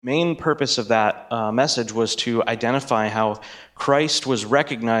Main purpose of that message was to identify how Christ was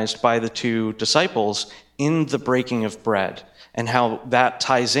recognized by the two disciples in the breaking of bread, and how that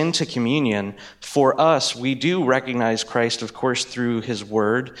ties into communion. For us, we do recognize Christ, of course, through his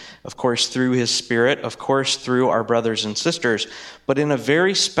word, of course, through his spirit, of course, through our brothers and sisters, but in a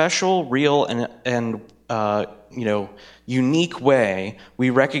very special, real, and unique way,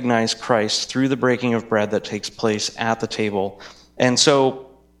 we recognize Christ through the breaking of bread that takes place at the table. And so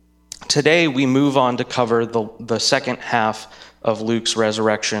today we move on to cover the second half of Luke's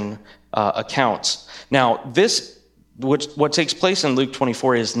resurrection accounts. Now, what takes place in Luke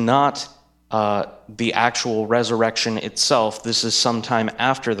 24 is not the actual resurrection itself. This is sometime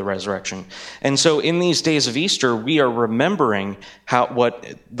after the resurrection. And so in these days of Easter, we are remembering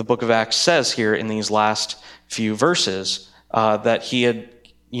what the book of Acts says here in these last few verses, that he had,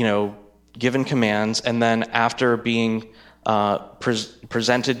 given commands, and then after being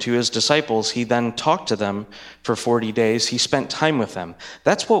presented to his disciples, he then talked to them for 40 days. He spent time with them.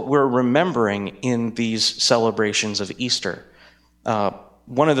 That's what we're remembering in these celebrations of Easter.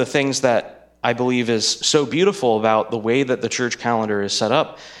 One of the things that I believe is so beautiful about the way that the church calendar is set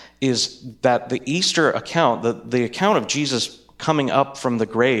up is that the Easter account, the account of Jesus coming up from the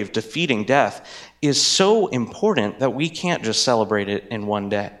grave, defeating death, is so important that we can't just celebrate it in one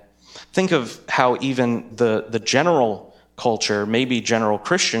day. Think of how even the general culture, maybe general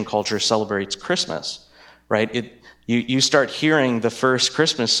Christian culture, celebrates Christmas, right? You start hearing the first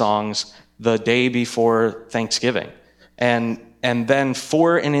Christmas songs the day before Thanksgiving. And then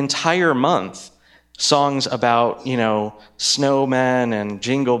for an entire month, songs about, snowmen and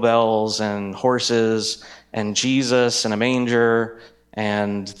jingle bells and horses and Jesus and a manger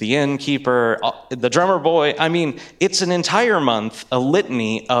and the innkeeper, the drummer boy. I mean, it's an entire month, a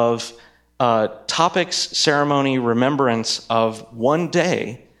litany of topics, ceremony, remembrance of one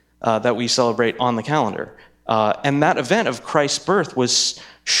day that we celebrate on the calendar. And that event of Christ's birth was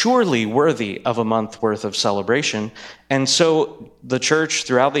surely worthy of a month worth of celebration. And so the church,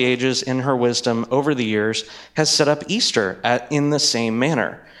 throughout the ages, in her wisdom over the years, has set up Easter in the same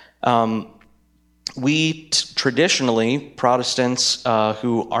manner. Traditionally, Protestants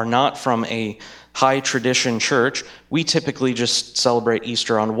who are not from a high tradition church, we typically just celebrate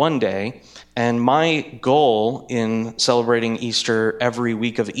Easter on one day. And my goal in celebrating Easter every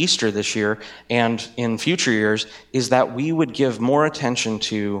week of Easter this year and in future years is that we would give more attention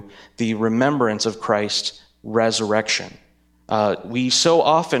to the remembrance of Christ's resurrection. We so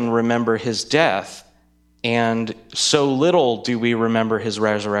often remember his death, and so little do we remember his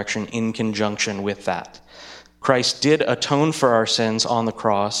resurrection in conjunction with that. Christ did atone for our sins on the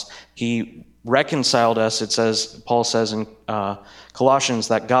cross. He reconciled us. Paul says in Colossians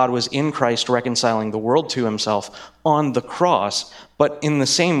that God was in Christ reconciling the world to himself on the cross. But in the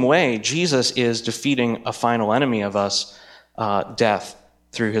same way, Jesus is defeating a final enemy of us, death,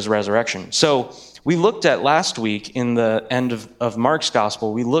 through his resurrection. So we looked at last week in the end of Mark's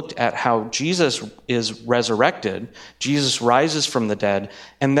gospel, we looked at how Jesus is resurrected. Jesus rises from the dead.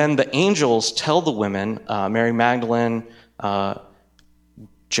 And then the angels tell the women, Mary Magdalene,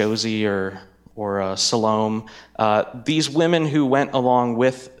 Josie or Salome, these women who went along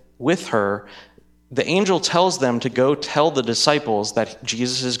with her, the angel tells them to go tell the disciples that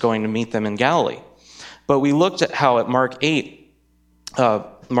Jesus is going to meet them in Galilee. But we looked at how at Mark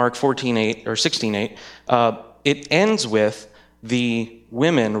 14:8 or 16:8, it ends with the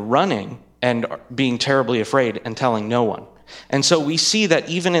women running and being terribly afraid and telling no one. And so we see that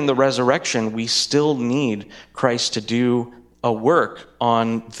even in the resurrection, we still need Christ to do a work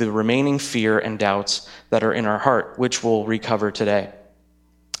on the remaining fear and doubts that are in our heart, which we'll recover today.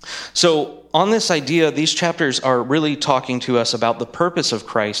 So on this idea, these chapters are really talking to us about the purpose of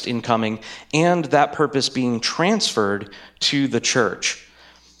Christ in coming and that purpose being transferred to the church.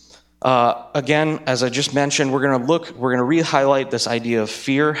 Again, as I just mentioned, we're going to re-highlight this idea of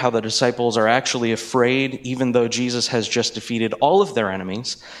fear, how the disciples are actually afraid, even though Jesus has just defeated all of their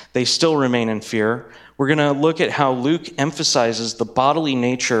enemies. They still remain in fear. We're going to look at how Luke emphasizes the bodily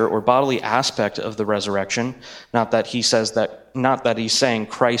nature or bodily aspect of the resurrection. Not that he's saying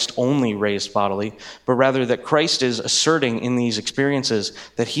Christ only raised bodily, but rather that Christ is asserting in these experiences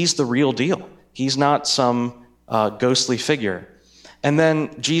that he's the real deal. He's not some ghostly figure. And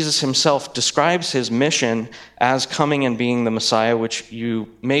then Jesus himself describes his mission as coming and being the Messiah, which you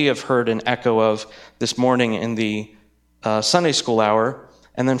may have heard an echo of this morning in the Sunday school hour.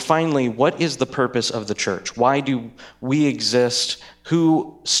 And then finally, what is the purpose of the church? Why do we exist?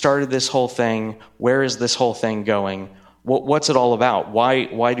 Who started this whole thing? Where is this whole thing going? What's it all about?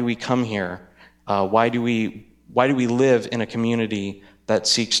 Why do we come here? Why do we live in a community that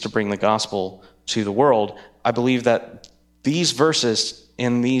seeks to bring the gospel to the world. I believe that these verses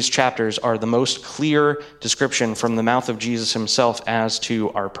in these chapters are the most clear description from the mouth of Jesus himself as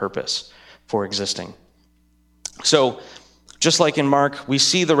to our purpose for existing. So, just like in Mark, we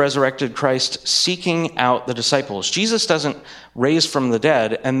see the resurrected Christ seeking out the disciples. Jesus doesn't raise from the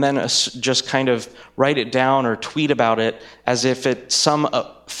dead and then just kind of write it down or tweet about it as if it's some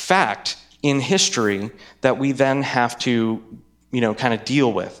fact in history that we then have to, kind of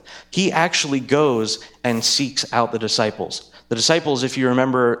deal with. He actually goes and seeks out the disciples. The disciples, if you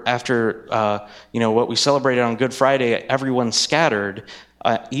remember, after what we celebrated on Good Friday, everyone scattered.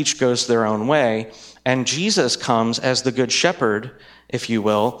 Each goes their own way. And Jesus comes as the good shepherd, if you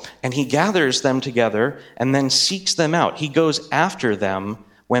will, and he gathers them together and then seeks them out. He goes after them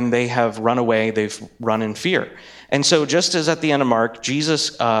when they have run away, they've run in fear. And so just as at the end of Mark,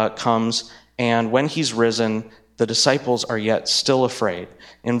 Jesus comes, and when he's risen, the disciples are yet still afraid.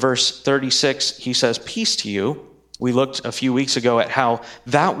 In verse 36, he says, "Peace to you." We looked a few weeks ago at how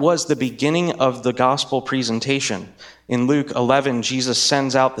that was the beginning of the gospel presentation. In Luke 11, Jesus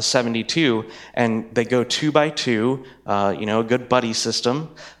sends out the 72, and they go 2 by 2, a good buddy system.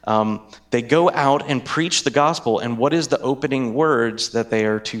 They go out and preach the gospel, and what is the opening words that they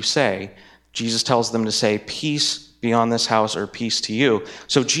are to say? Jesus tells them to say, "Peace be on this house," or "Peace to you."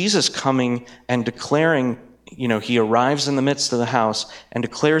 So Jesus coming and declaring, he arrives in the midst of the house and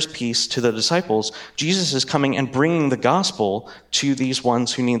declares peace to the disciples. Jesus is coming and bringing the gospel to these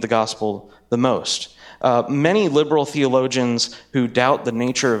ones who need the gospel the most. Many liberal theologians who doubt the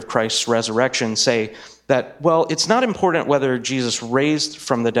nature of Christ's resurrection say that, well, it's not important whether Jesus raised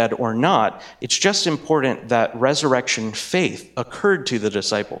from the dead or not. It's just important that resurrection faith occurred to the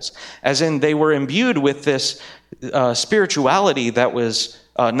disciples, as in they were imbued with this spirituality that was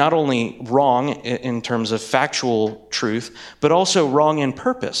not only wrong in terms of factual truth, but also wrong in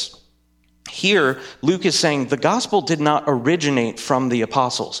purpose. Here, Luke is saying the gospel did not originate from the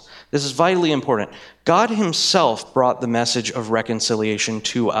apostles. This is vitally important. God himself brought the message of reconciliation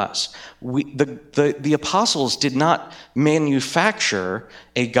to us. The apostles did not manufacture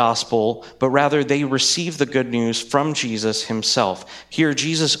a gospel, but rather they received the good news from Jesus himself. Here,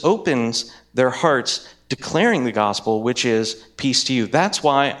 Jesus opens their hearts, declaring the gospel, which is peace to you. That's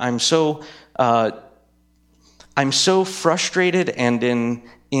why I'm so frustrated and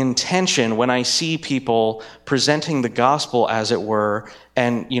in tension when I see people presenting the gospel, as it were,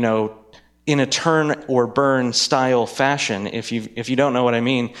 and in a turn or burn style fashion. If you don't know what I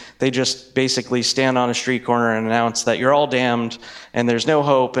mean, they just basically stand on a street corner and announce that you're all damned and there's no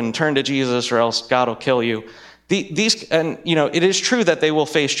hope, and turn to Jesus or else God will kill you. It is true that they will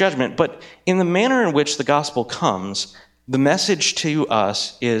face judgment, but in the manner in which the gospel comes, the message to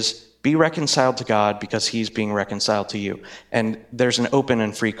us is be reconciled to God because he's being reconciled to you. And there's an open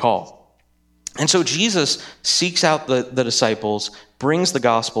and free call. And so Jesus seeks out the disciples, brings the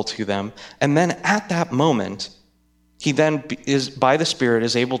gospel to them, and then at that moment, he then is, by the Spirit,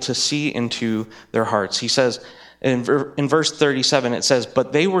 is able to see into their hearts. He says, in verse 37, it says,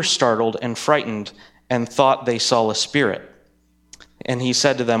 "But they were startled and frightened and thought they saw a spirit. And he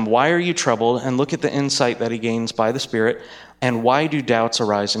said to them, 'Why are you troubled?' And look at the insight that he gains by the Spirit. And why do doubts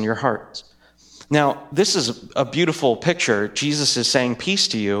arise in your hearts?" Now, this is a beautiful picture. Jesus is saying peace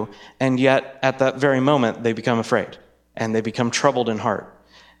to you, and yet at that very moment, they become afraid, and they become troubled in heart.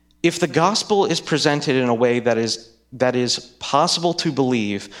 If the gospel is presented in a way that is possible to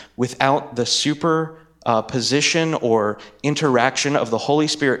believe without the superposition or interaction of the Holy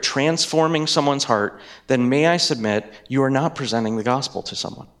Spirit transforming someone's heart, then may I submit, you are not presenting the gospel to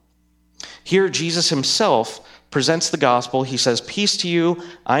someone. Here, Jesus himself presents the gospel. He says, "Peace to you.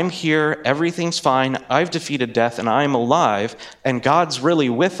 I'm here. Everything's fine. I've defeated death and I'm alive. And God's really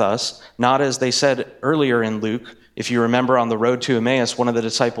with us." Not as they said earlier in Luke. If you remember, on the road to Emmaus, one of the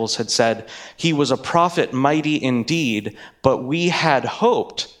disciples had said, "He was a prophet mighty indeed, but we had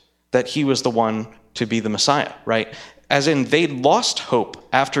hoped that he was the one to be the Messiah," right? As in, they lost hope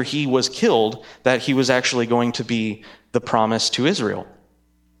after he was killed that he was actually going to be the promise to Israel.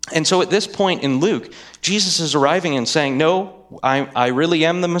 And so at this point in Luke, Jesus is arriving and saying, "No, I really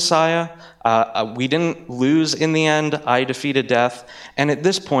am the Messiah. We didn't lose in the end. I defeated death." And at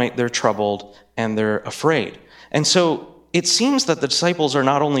this point, they're troubled and they're afraid. And so it seems that the disciples are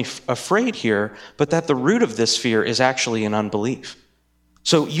not only afraid here, but that the root of this fear is actually in unbelief.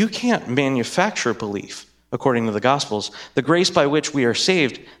 So you can't manufacture belief, according to the Gospels. The grace by which we are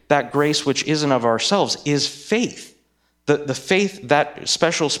saved, that grace which isn't of ourselves, is faith. The faith, that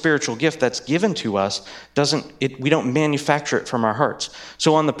special spiritual gift that's given to us, we don't manufacture it from our hearts.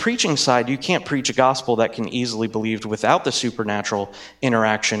 So on the preaching side, you can't preach a gospel that can easily be believed without the supernatural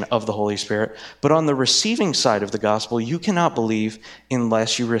interaction of the Holy Spirit. But on the receiving side of the gospel, you cannot believe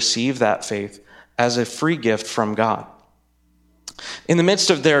unless you receive that faith as a free gift from God. In the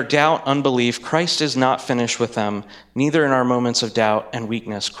midst of their doubt, unbelief, Christ is not finished with them. Neither in our moments of doubt and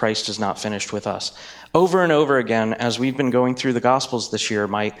weakness, Christ is not finished with us. Over and over again, as we've been going through the Gospels this year,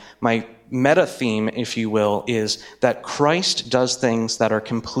 my meta theme, if you will, is that Christ does things that are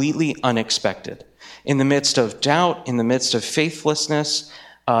completely unexpected. In the midst of doubt, in the midst of faithlessness,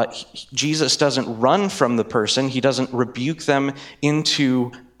 Jesus doesn't run from the person. He doesn't rebuke them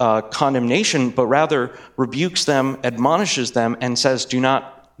into condemnation, but rather rebukes them, admonishes them, and says, do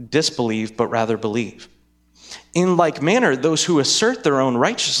not disbelieve, but rather believe. In like manner, those who assert their own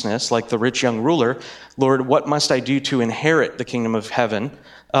righteousness, like the rich young ruler, Lord, what must I do to inherit the kingdom of heaven?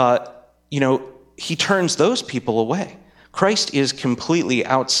 He turns those people away. Christ is completely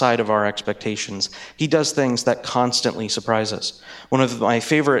outside of our expectations. He does things that constantly surprise us. One of my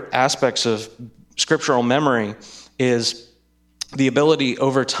favorite aspects of scriptural memory is the ability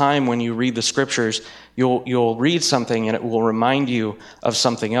over time, when you read the scriptures, you'll read something and it will remind you of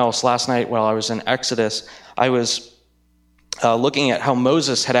something else. Last night while I was in Exodus, I was looking at how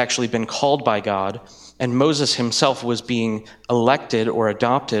Moses had actually been called by God, and Moses himself was being elected or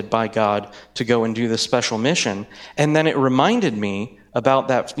adopted by God to go and do this special mission. And then it reminded me about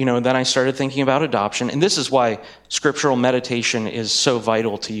that, then I started thinking about adoption. And this is why scriptural meditation is so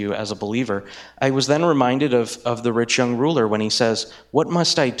vital to you as a believer. I was then reminded of the rich young ruler when he says, what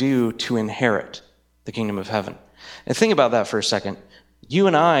must I do to inherit the kingdom of heaven? And think about that for a second. You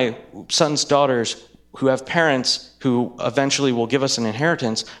and I, sons, daughters, who have parents who eventually will give us an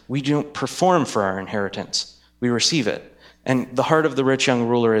inheritance, we don't perform for our inheritance. We receive it. And the heart of the rich young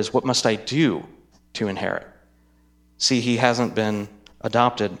ruler is, what must I do to inherit? See, he hasn't been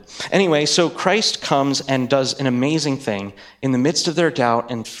adopted. Anyway, so Christ comes and does an amazing thing. In the midst of their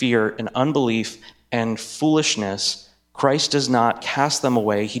doubt and fear and unbelief and foolishness, Christ does not cast them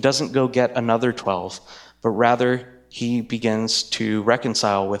away. He doesn't go get another 12, but rather he begins to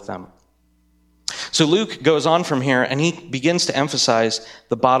reconcile with them. So Luke goes on from here and he begins to emphasize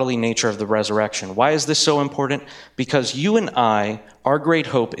the bodily nature of the resurrection. Why is this so important? Because you and I, our great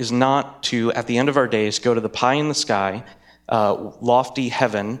hope is not to, at the end of our days, go to the pie in the sky, lofty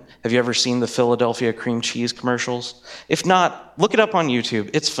heaven. Have you ever seen the Philadelphia cream cheese commercials? If not, look it up on YouTube.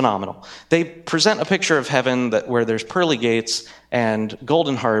 It's phenomenal. They present a picture of heaven where there's pearly gates and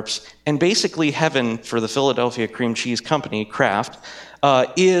golden harps, and basically heaven for the Philadelphia cream cheese company, Kraft,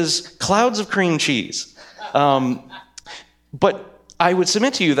 is clouds of cream cheese. But I would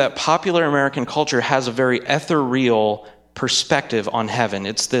submit to you that popular American culture has a very ethereal perspective on heaven.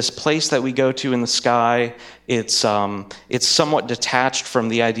 It's this place that we go to in the sky. It's somewhat detached from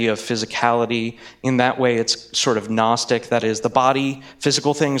the idea of physicality. In that way, it's sort of Gnostic. That is, the body,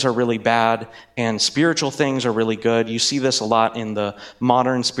 physical things are really bad, and spiritual things are really good. You see this a lot in the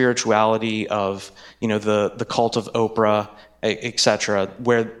modern spirituality of, the cult of Oprah, etc.,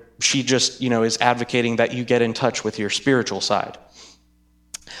 where she just, is advocating that you get in touch with your spiritual side.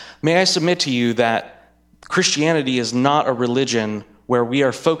 May I submit to you that Christianity is not a religion where we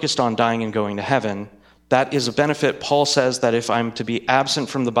are focused on dying and going to heaven. That is a benefit. Paul says that if I'm to be absent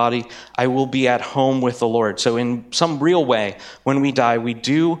from the body, I will be at home with the Lord. So in some real way, when we die, we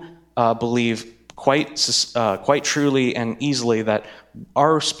do believe quite truly and easily that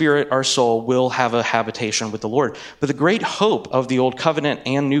our spirit, our soul, will have a habitation with the Lord. But the great hope of the Old Covenant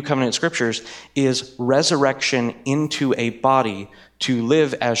and New Covenant scriptures is resurrection into a body to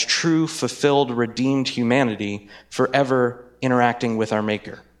live as true, fulfilled, redeemed humanity, forever interacting with our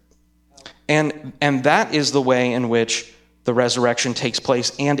Maker. And that is the way in which the resurrection takes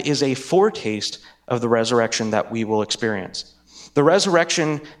place and is a foretaste of the resurrection that we will experience. The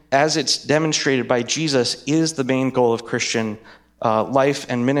resurrection, as it's demonstrated by Jesus, is the main goal of Christian life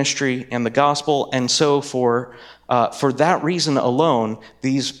and ministry and the gospel. And so for that reason alone,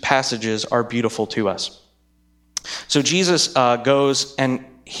 these passages are beautiful to us. So Jesus goes and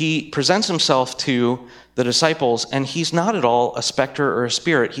he presents himself to the disciples, and he's not at all a specter or a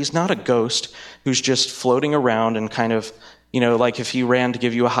spirit. He's not a ghost who's just floating around and kind of, like if he ran to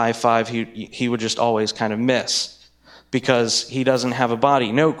give you a high five, he would just always kind of miss because he doesn't have a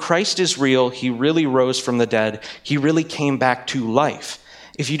body. No, Christ is real. He really rose from the dead. He really came back to life.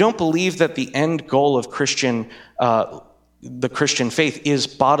 If you don't believe that the end goal of the Christian faith is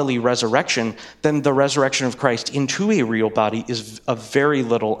bodily resurrection, then the resurrection of Christ into a real body is of very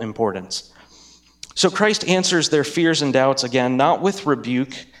little importance. So Christ answers their fears and doubts, again, not with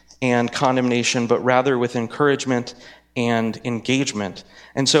rebuke and condemnation, but rather with encouragement and engagement.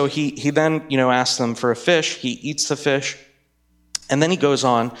 And so he then, asks them for a fish. He eats the fish, and then he goes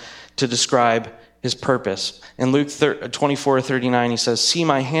on to describe his purpose. In Luke 24:39, he says, "See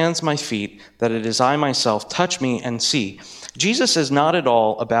my hands, my feet, that it is I myself. Touch me and see." Jesus is not at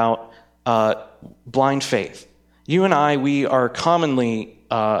all about blind faith. You and I, we are commonly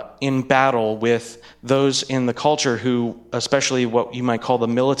in battle with those in the culture who, especially what you might call the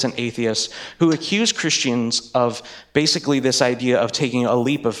militant atheists, who accuse Christians of basically this idea of taking a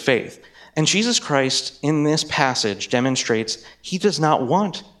leap of faith. And Jesus Christ, in this passage, demonstrates he does not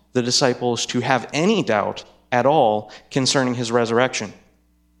want the disciples to have any doubt at all concerning his resurrection.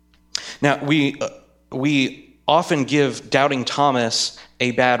 Now, we often give Doubting Thomas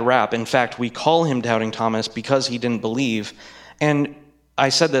a bad rap. In fact, we call him Doubting Thomas because he didn't believe. And I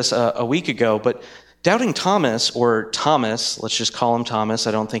said this a week ago, but Doubting Thomas, or Thomas, let's just call him Thomas.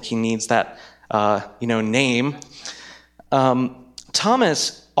 I don't think he needs that, name.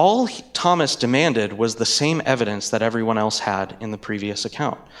 All Thomas demanded was the same evidence that everyone else had in the previous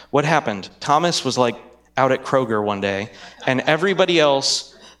account. What happened? Thomas was out at Kroger one day, and everybody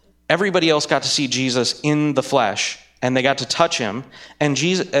else got to see Jesus in the flesh, and they got to touch him. And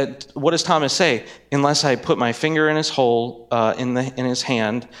Jesus, what does Thomas say? Unless I put my finger in his hole, in his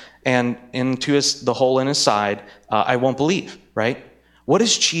hand, and into the hole in his side, I won't believe. Right? What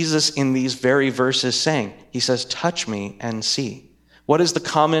is Jesus in these very verses saying? He says, "Touch me and see." What is the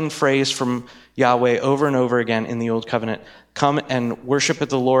common phrase from Yahweh over and over again in the Old Covenant? Come and worship at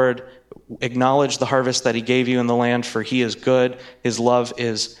the Lord, acknowledge the harvest that he gave you in the land, for he is good, his love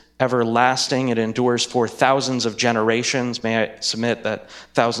is everlasting, it endures for thousands of generations. May I submit that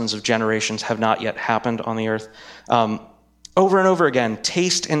thousands of generations have not yet happened on the earth. Over and over again,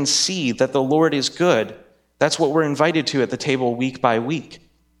 taste and see that the Lord is good. That's what we're invited to at the table week by week.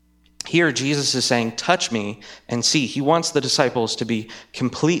 Here, Jesus is saying, touch me and see. He wants the disciples to be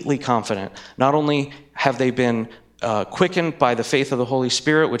completely confident. Not only have they been quickened by the faith of the Holy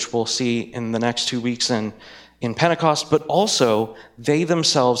Spirit, which we'll see in the next 2 weeks in Pentecost, but also they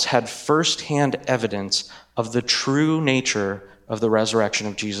themselves had firsthand evidence of the true nature of the resurrection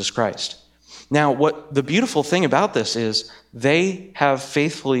of Jesus Christ. Now, what the beautiful thing about this is they have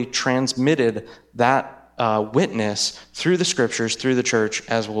faithfully transmitted that witness through the scriptures, through the church,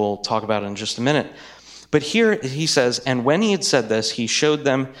 as we'll talk about in just a minute. But here he says, and when he had said this, he showed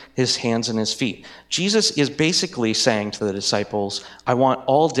them his hands and his feet. Jesus is basically saying to the disciples, I want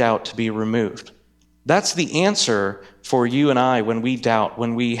all doubt to be removed. That's the answer for you and I when we doubt,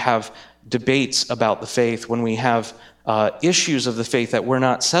 when we have debates about the faith, when we have issues of the faith that we're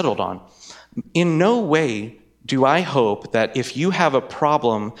not settled on. In no way do I hope that if you have a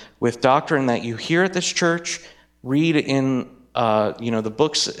problem with doctrine that you hear at this church, read in the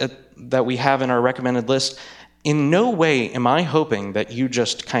books that we have in our recommended list, in no way am I hoping that you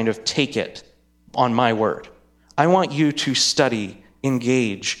just kind of take it on my word. I want you to study,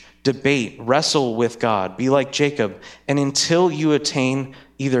 engage, debate, wrestle with God, be like Jacob, and until you attain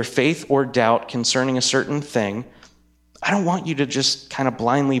either faith or doubt concerning a certain thing, I don't want you to just kind of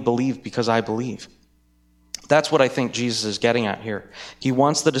blindly believe because I believe. That's what I think Jesus is getting at here. He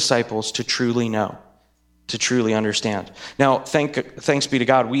wants the disciples to truly know, to truly understand. Now, thanks be to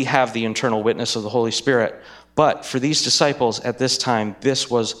God, we have the internal witness of the Holy Spirit. But for these disciples at this time, this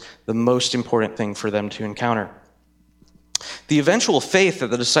was the most important thing for them to encounter. The eventual faith that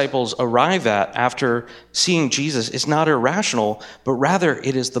the disciples arrive at after seeing Jesus is not irrational, but rather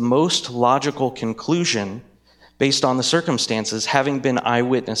it is the most logical conclusion based on the circumstances, having been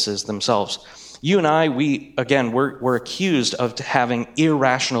eyewitnesses themselves. You and I, we're accused of having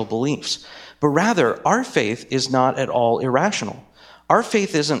irrational beliefs. But rather, our faith is not at all irrational. Our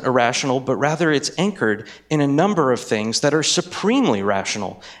faith isn't irrational, but rather it's anchored in a number of things that are supremely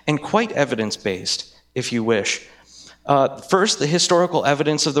rational and quite evidence-based, if you wish. First, the historical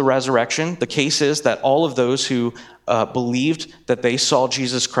evidence of the resurrection. The case is that all of those who believed that they saw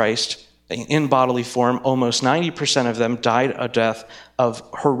Jesus Christ in bodily form, almost 90% of them died a death of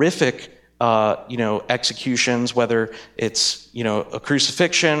horrific executions, whether it's, a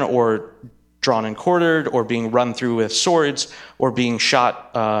crucifixion or drawn and quartered or being run through with swords or being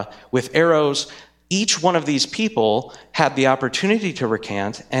shot with arrows. Each one of these people had the opportunity to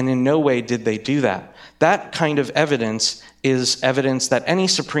recant, and in no way did they do that. That kind of evidence is evidence that any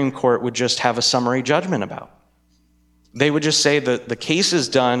Supreme Court would just have a summary judgment about. They would just say that the case is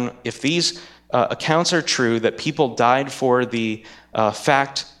done. If these accounts are true, that people died for the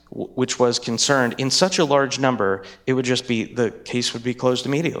fact which was concerned in such a large number, it would just be, the case would be closed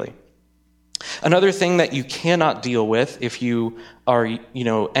immediately. Another thing that you cannot deal with if you are,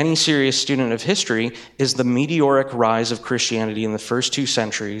 any serious student of history is the meteoric rise of Christianity in the first 2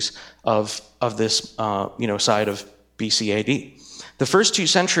 centuries of this, side of BC AD. The first 2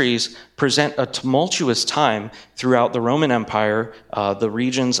 centuries present a tumultuous time throughout the Roman Empire, the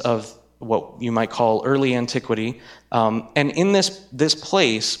regions of what you might call early antiquity, and in this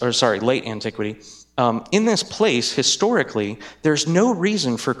place, late antiquity. In this place, historically, there's no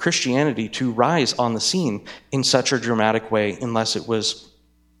reason for Christianity to rise on the scene in such a dramatic way, unless it was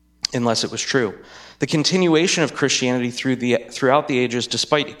true. The continuation of Christianity throughout the ages,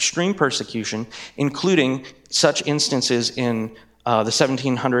 despite extreme persecution, including such instances in the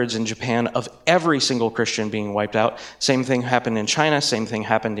 1700s in Japan of every single Christian being wiped out. Same thing happened in China. Same thing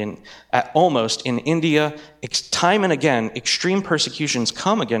happened almost in India. Time and again, extreme persecutions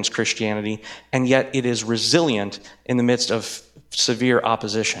come against Christianity, and yet it is resilient in the midst of severe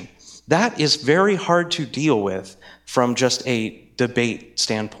opposition. That is very hard to deal with from just a debate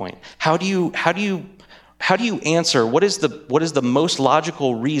standpoint. How do you answer what is the most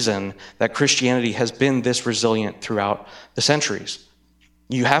logical reason that Christianity has been this resilient throughout the centuries?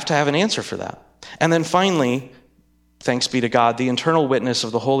 You have to have an answer for that. And then finally, thanks be to God, the internal witness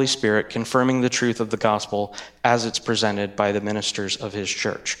of the Holy Spirit confirming the truth of the gospel as it's presented by the ministers of his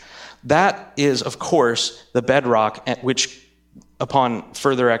church. That is, of course, the bedrock at which, upon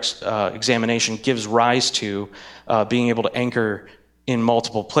further examination, gives rise to being able to anchor in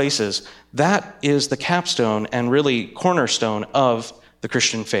multiple places. That is the capstone and really cornerstone of the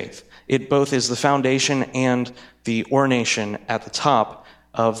Christian faith. It both is the foundation and the ornation at the top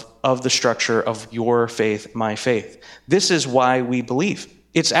of the structure of your faith, my faith. This is why we believe.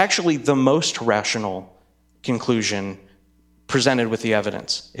 It's actually the most rational conclusion presented with the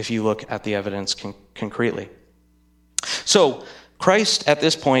evidence, if you look at the evidence concretely. So Christ, at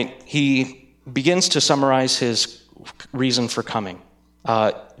this point, he begins to summarize his reason for coming.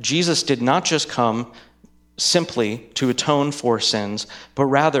 Jesus did not just come simply to atone for sins, but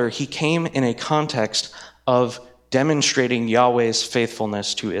rather he came in a context of demonstrating Yahweh's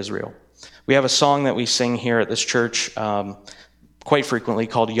faithfulness to Israel. We have a song that we sing here at this church quite frequently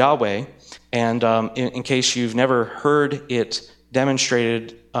called Yahweh, and in case you've never heard it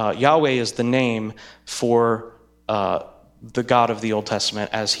demonstrated, Yahweh is the name for the God of the Old Testament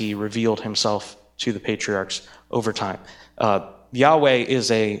as he revealed himself to the patriarchs over time. Yahweh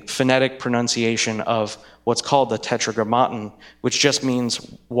is a phonetic pronunciation of what's called the Tetragrammaton, which just means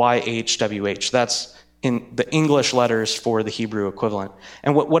YHWH. That's in the English letters for the Hebrew equivalent.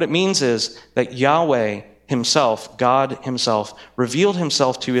 And what it means is that Yahweh himself, God himself, revealed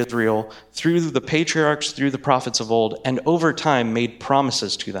himself to Israel through the patriarchs, through the prophets of old, and over time made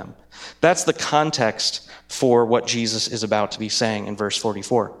promises to them. That's the context for what Jesus is about to be saying in verse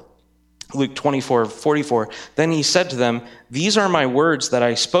 44. Luke 24:44, then he said to them, these are my words that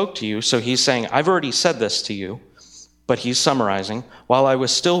I spoke to you. So he's saying, I've already said this to you, but he's summarizing, while I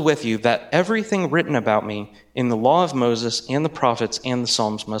was still with you, that everything written about me in the law of Moses and the prophets and the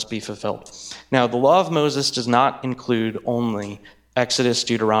Psalms must be fulfilled. Now, the law of Moses does not include only Exodus,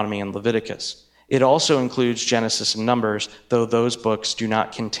 Deuteronomy, and Leviticus. It also includes Genesis and Numbers, though those books do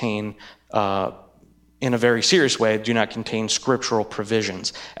not contain, in a very serious way, do not contain scriptural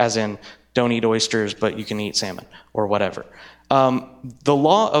provisions, as in, don't eat oysters, but you can eat salmon, or whatever. The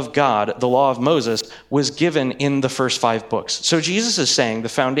law of God, the law of Moses, was given in the first 5 books. So Jesus is saying the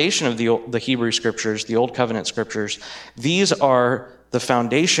foundation of the Hebrew scriptures, the Old Covenant scriptures, these are the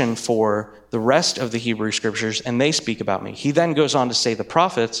foundation for the rest of the Hebrew scriptures, and they speak about me. He then goes on to say the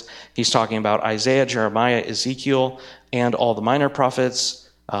prophets. He's talking about Isaiah, Jeremiah, Ezekiel, and all the minor prophets,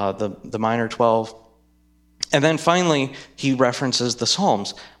 the minor 12. And then finally, he references the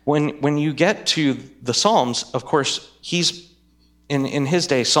Psalms. When you get to the Psalms, of course, he's in his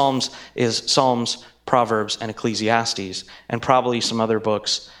day, Psalms is Psalms, Proverbs, and Ecclesiastes, and probably some other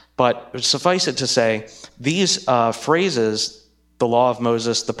books. But suffice it to say, these phrases, the law of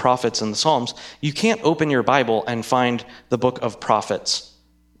Moses, the prophets, and the Psalms, you can't open your Bible and find the book of prophets.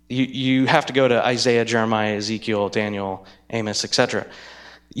 You have to go to Isaiah, Jeremiah, Ezekiel, Daniel, Amos, etc.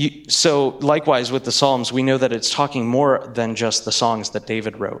 So likewise with the Psalms, we know that it's talking more than just the songs that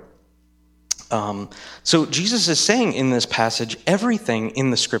David wrote. So Jesus is saying in this passage, everything in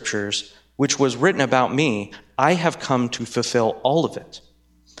the scriptures which was written about me, I have come to fulfill all of it.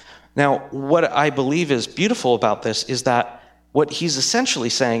 Now, what I believe is beautiful about this is that what he's essentially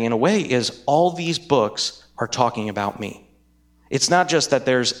saying in a way is all these books are talking about me. It's not just that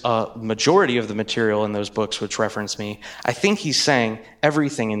there's a majority of the material in those books which reference me. I think he's saying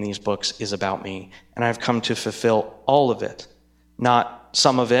everything in these books is about me, and I've come to fulfill all of it, not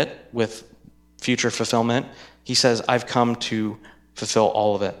some of it with future fulfillment. He says, I've come to fulfill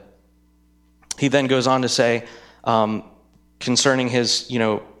all of it. He then goes on to say, concerning his,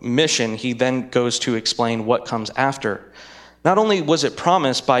 mission, he then goes to explain what comes after. Not only was it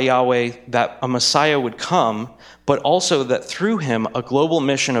promised by Yahweh that a Messiah would come, but also that through him a global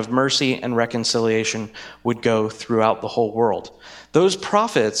mission of mercy and reconciliation would go throughout the whole world. Those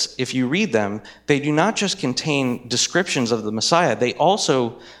prophets, if you read them, they do not just contain descriptions of the Messiah, they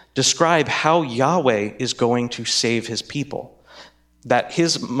also describe how Yahweh is going to save his people. That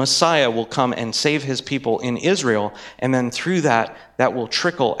his Messiah will come and save his people in Israel, and then through that will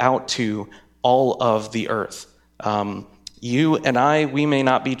trickle out to all of the earth. You and I, we may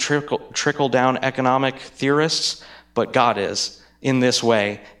not be trickle-down economic theorists, but God is in this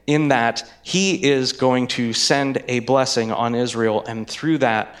way, in that he is going to send a blessing on Israel, and through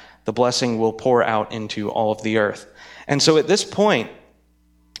that, the blessing will pour out into all of the earth. And so at this point,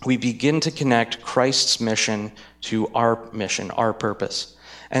 we begin to connect Christ's mission to our mission, our purpose.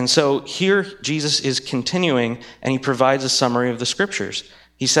 And so here Jesus is continuing, and he provides a summary of the scriptures.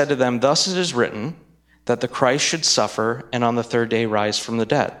 He said to them, "Thus it is written, that the Christ should suffer and on the third day rise from the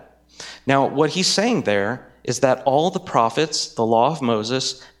dead." Now, what he's saying there is that all the prophets, the law of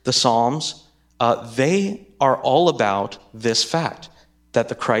Moses, the Psalms, they are all about this fact, that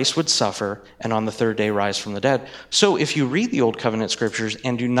the Christ would suffer and on the third day rise from the dead. So if you read the Old Covenant scriptures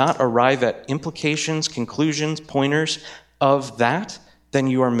and do not arrive at implications, conclusions, pointers of that, then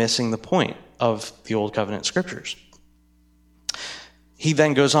you are missing the point of the Old Covenant scriptures. He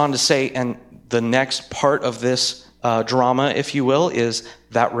then goes on to say, and the next part of this drama, if you will, is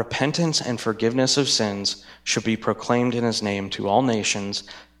that repentance and forgiveness of sins should be proclaimed in his name to all nations,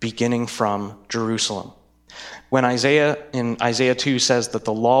 beginning from Jerusalem. When Isaiah 2 says that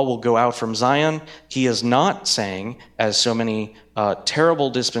the law will go out from Zion, he is not saying, as so many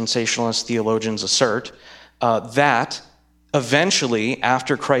terrible dispensationalist theologians assert, that eventually,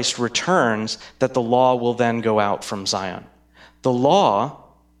 after Christ returns, that the law will then go out from Zion. The law,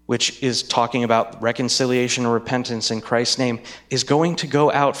 which is talking about reconciliation and repentance in Christ's name, is going to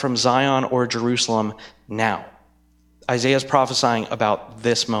go out from Zion or Jerusalem now. Isaiah is prophesying about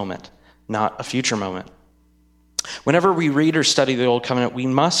this moment, not a future moment. Whenever we read or study the Old Covenant, we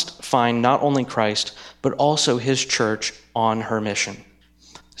must find not only Christ, but also his church on her mission.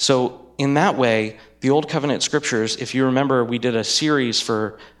 So in that way, the Old Covenant scriptures, if you remember, we did a series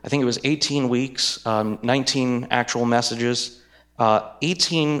for, I think it was 18 weeks, 19 actual messages,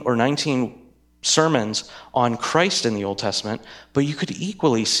 18 or 19 sermons on Christ in the Old Testament, but you could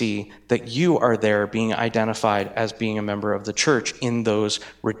equally see that you are there being identified as being a member of the church in those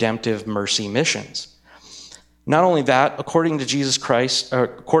redemptive mercy missions. Not only that, according to Jesus Christ,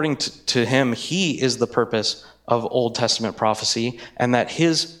 according to him, he is the purpose of Old Testament prophecy, and that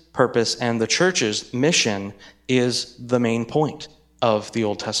his purpose and the church's mission is the main point of the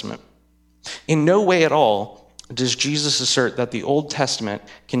Old Testament. In no way at all does Jesus assert that the Old Testament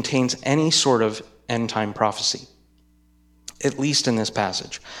contains any sort of end-time prophecy, at least in this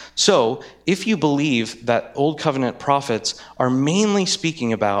passage. So, if you believe that Old Covenant prophets are mainly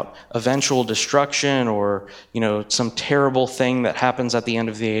speaking about eventual destruction or, some terrible thing that happens at the end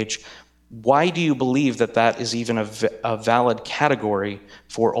of the age, why do you believe that that is even a valid category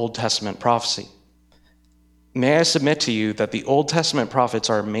for Old Testament prophecy? May I submit to you that the Old Testament prophets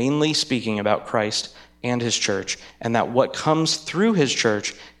are mainly speaking about Christ and his church, and that what comes through his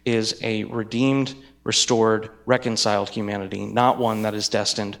church is a redeemed, restored, reconciled humanity, not one that is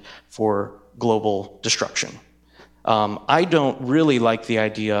destined for global destruction. I don't really like the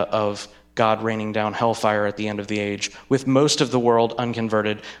idea of God raining down hellfire at the end of the age, with most of the world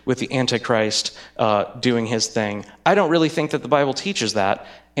unconverted, with the Antichrist doing his thing. I don't really think that the Bible teaches that,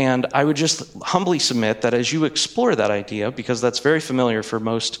 and I would just humbly submit that as you explore that idea, because that's very familiar for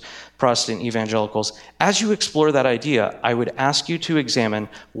most Protestant evangelicals, as you explore that idea, I would ask you to examine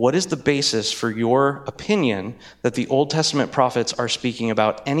what is the basis for your opinion that the Old Testament prophets are speaking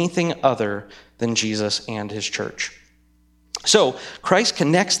about anything other than Jesus and his church. So Christ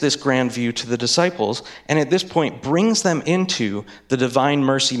connects this grand view to the disciples, and at this point brings them into the divine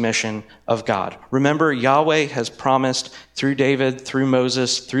mercy mission of God. Remember, Yahweh has promised through David, through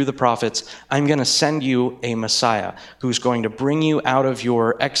Moses, through the prophets, I'm going to send you a Messiah who's going to bring you out of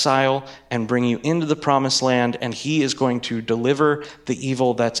your exile and bring you into the promised land, and he is going to deliver the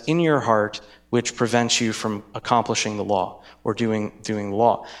evil that's in your heart, which prevents you from accomplishing the law or doing the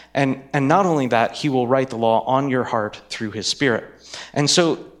law. And not only that, he will write the law on your heart through his Spirit. And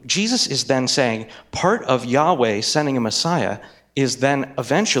so Jesus is then saying part of Yahweh sending a Messiah is then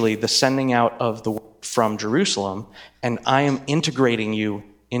eventually the sending out of the from Jerusalem, and I am integrating you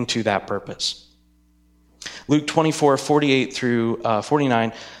into that purpose. Luke 24:48 through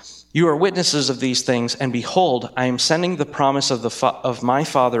 49, "You are witnesses of these things, and behold, I am sending the promise of my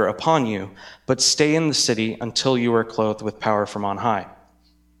Father upon you, but stay in the city until you are clothed with power from on high."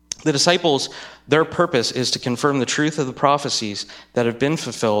 The disciples, their purpose is to confirm the truth of the prophecies that have been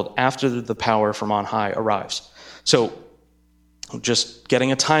fulfilled after the power from on high arrives. So, just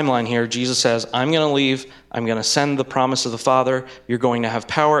getting a timeline here, Jesus says, I'm going to leave, I'm going to send the promise of the Father, you're going to have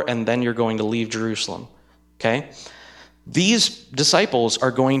power, and then you're going to leave Jerusalem. Okay? These disciples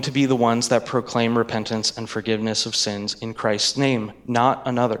are going to be the ones that proclaim repentance and forgiveness of sins in Christ's name, not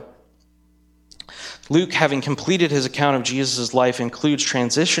another. Luke, having completed his account of Jesus' life, includes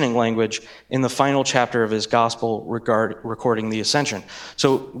transitioning language in the final chapter of his gospel recording the ascension.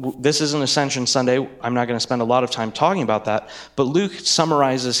 So this is an Ascension Sunday. I'm not going to spend a lot of time talking about that, but Luke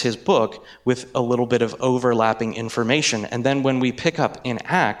summarizes his book with a little bit of overlapping information. And then when we pick up in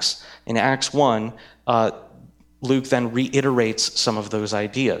Acts 1, Luke then reiterates some of those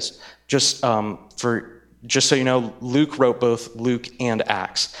ideas. Just so you know, Luke wrote both Luke and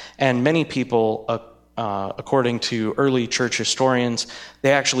Acts. And many people, according to early church historians,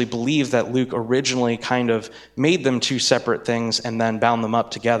 they actually believe that Luke originally kind of made them two separate things and then bound them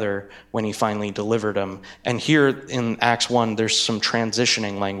up together when he finally delivered them. And here in Acts 1, there's some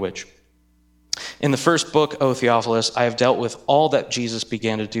transitioning language. In the first book, O Theophilus, I have dealt with all that Jesus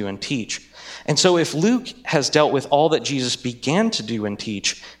began to do and teach. And so if Luke has dealt with all that Jesus began to do and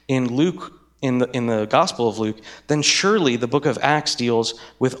teach in the Gospel of Luke, then surely the book of Acts deals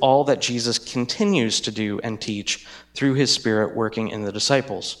with all that Jesus continues to do and teach through his Spirit working in the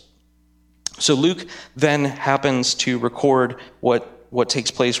disciples. So Luke then happens to record what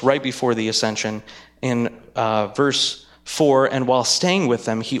takes place right before the ascension in verse 4, and while staying with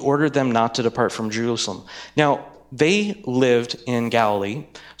them, he ordered them not to depart from Jerusalem. Now, they lived in Galilee,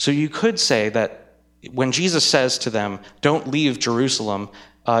 so you could say that when Jesus says to them, don't leave Jerusalem,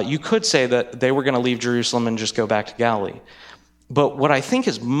 you could say that they were going to leave Jerusalem and just go back to Galilee. But what I think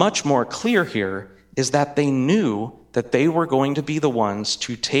is much more clear here is that they knew that they were going to be the ones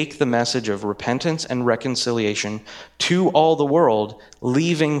to take the message of repentance and reconciliation to all the world,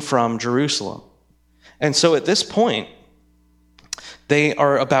 leaving from Jerusalem. And so at this point, they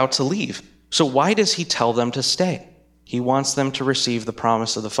are about to leave. So why does he tell them to stay? He wants them to receive the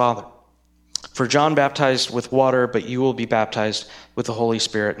promise of the Father. For John baptized with water, but you will be baptized with the Holy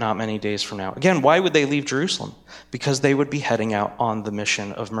Spirit not many days from now. Again, why would they leave Jerusalem? Because they would be heading out on the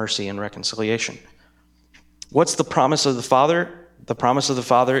mission of mercy and reconciliation. What's the promise of the Father? The promise of the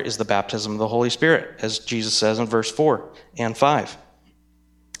Father is the baptism of the Holy Spirit, as Jesus says in verse 4 and 5.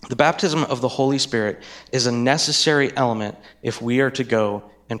 The baptism of the Holy Spirit is a necessary element if we are to go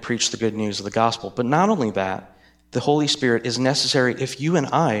and preach the good news of the gospel. But not only that, the Holy Spirit is necessary if you and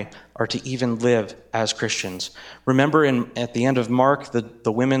I are to even live as Christians. Remember at the end of Mark,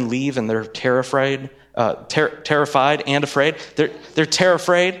 the women leave and they're terrified and afraid. They're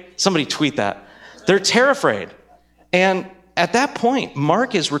terrified. Somebody tweet that. They're terrified. And at that point,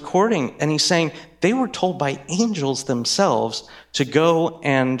 Mark is recording and he's saying they were told by angels themselves to go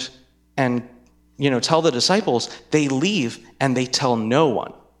and tell the disciples. They leave and they tell no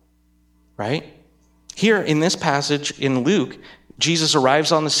one. Right? Here in this passage in Luke, Jesus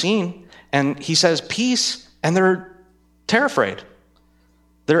arrives on the scene and he says, peace, and they're terrified.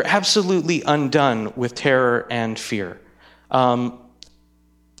 They're absolutely undone with terror and fear. If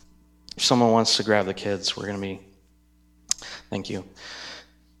someone wants to grab the kids, we're going to be... Thank you.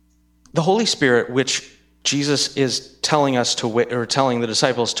 The Holy Spirit, which Jesus is telling us to wait, or telling the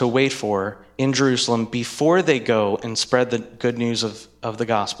disciples to wait for in Jerusalem before they go and spread the good news of the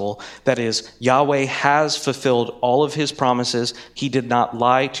gospel. That is, Yahweh has fulfilled all of his promises. He did not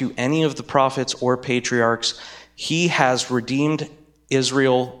lie to any of the prophets or patriarchs. He has redeemed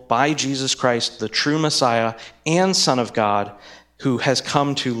Israel by Jesus Christ, the true Messiah and Son of God, who has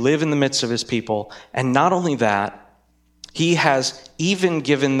come to live in the midst of his people. And not only that, he has even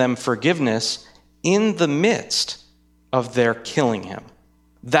given them forgiveness in the midst of their killing him.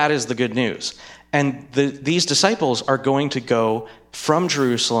 That is the good news. And these disciples are going to go from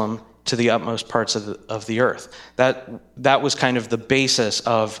Jerusalem to the utmost parts of the earth. That was kind of the basis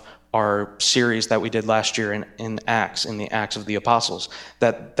of our series that we did last year in Acts, in the Acts of the Apostles.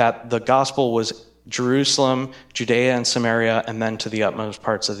 That the gospel was Jerusalem, Judea, and Samaria, and then to the utmost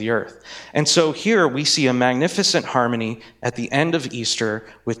parts of the earth. And so here we see a magnificent harmony at the end of Easter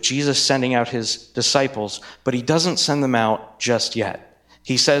with Jesus sending out his disciples, but he doesn't send them out just yet.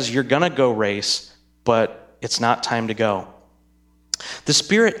 He says, you're going to go race, but it's not time to go. The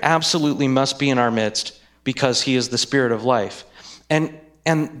Spirit absolutely must be in our midst because he is the Spirit of life. And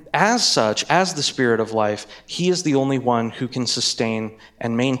And as such, as the Spirit of life, he is the only one who can sustain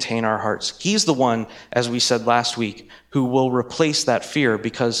and maintain our hearts. He's the one, as we said last week, who will replace that fear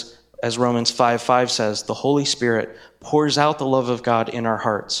because, as Romans 5:5 says, the Holy Spirit pours out the love of God in our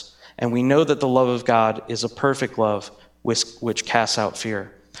hearts. And we know that the love of God is a perfect love which casts out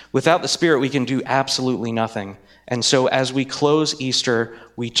fear. Without the Spirit, we can do absolutely nothing. And so as we close Easter,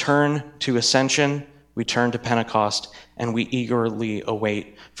 we turn to Ascension, we turn to Pentecost, and we eagerly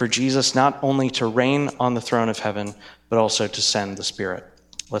await for Jesus not only to reign on the throne of heaven, but also to send the Spirit.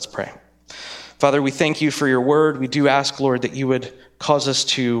 Let's pray. Father, we thank you for your word. We do ask, Lord, that you would cause us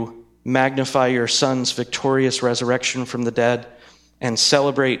to magnify your Son's victorious resurrection from the dead and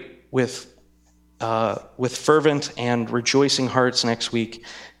celebrate with fervent and rejoicing hearts next week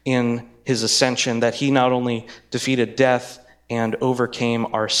in his ascension, that he not only defeated death and overcame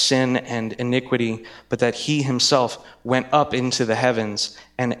our sin and iniquity, but that he himself went up into the heavens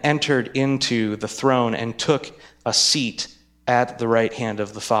and entered into the throne and took a seat at the right hand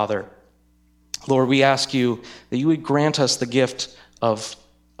of the Father. Lord, we ask you that you would grant us the gift of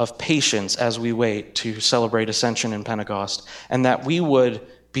patience as we wait to celebrate Ascension and Pentecost, and that we would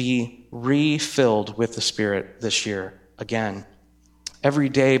be refilled with the Spirit this year again, every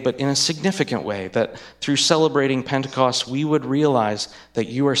day, but in a significant way, that through celebrating Pentecost, we would realize that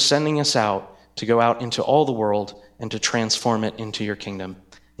you are sending us out to go out into all the world and to transform it into your kingdom.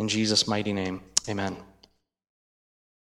 In Jesus' mighty name, amen.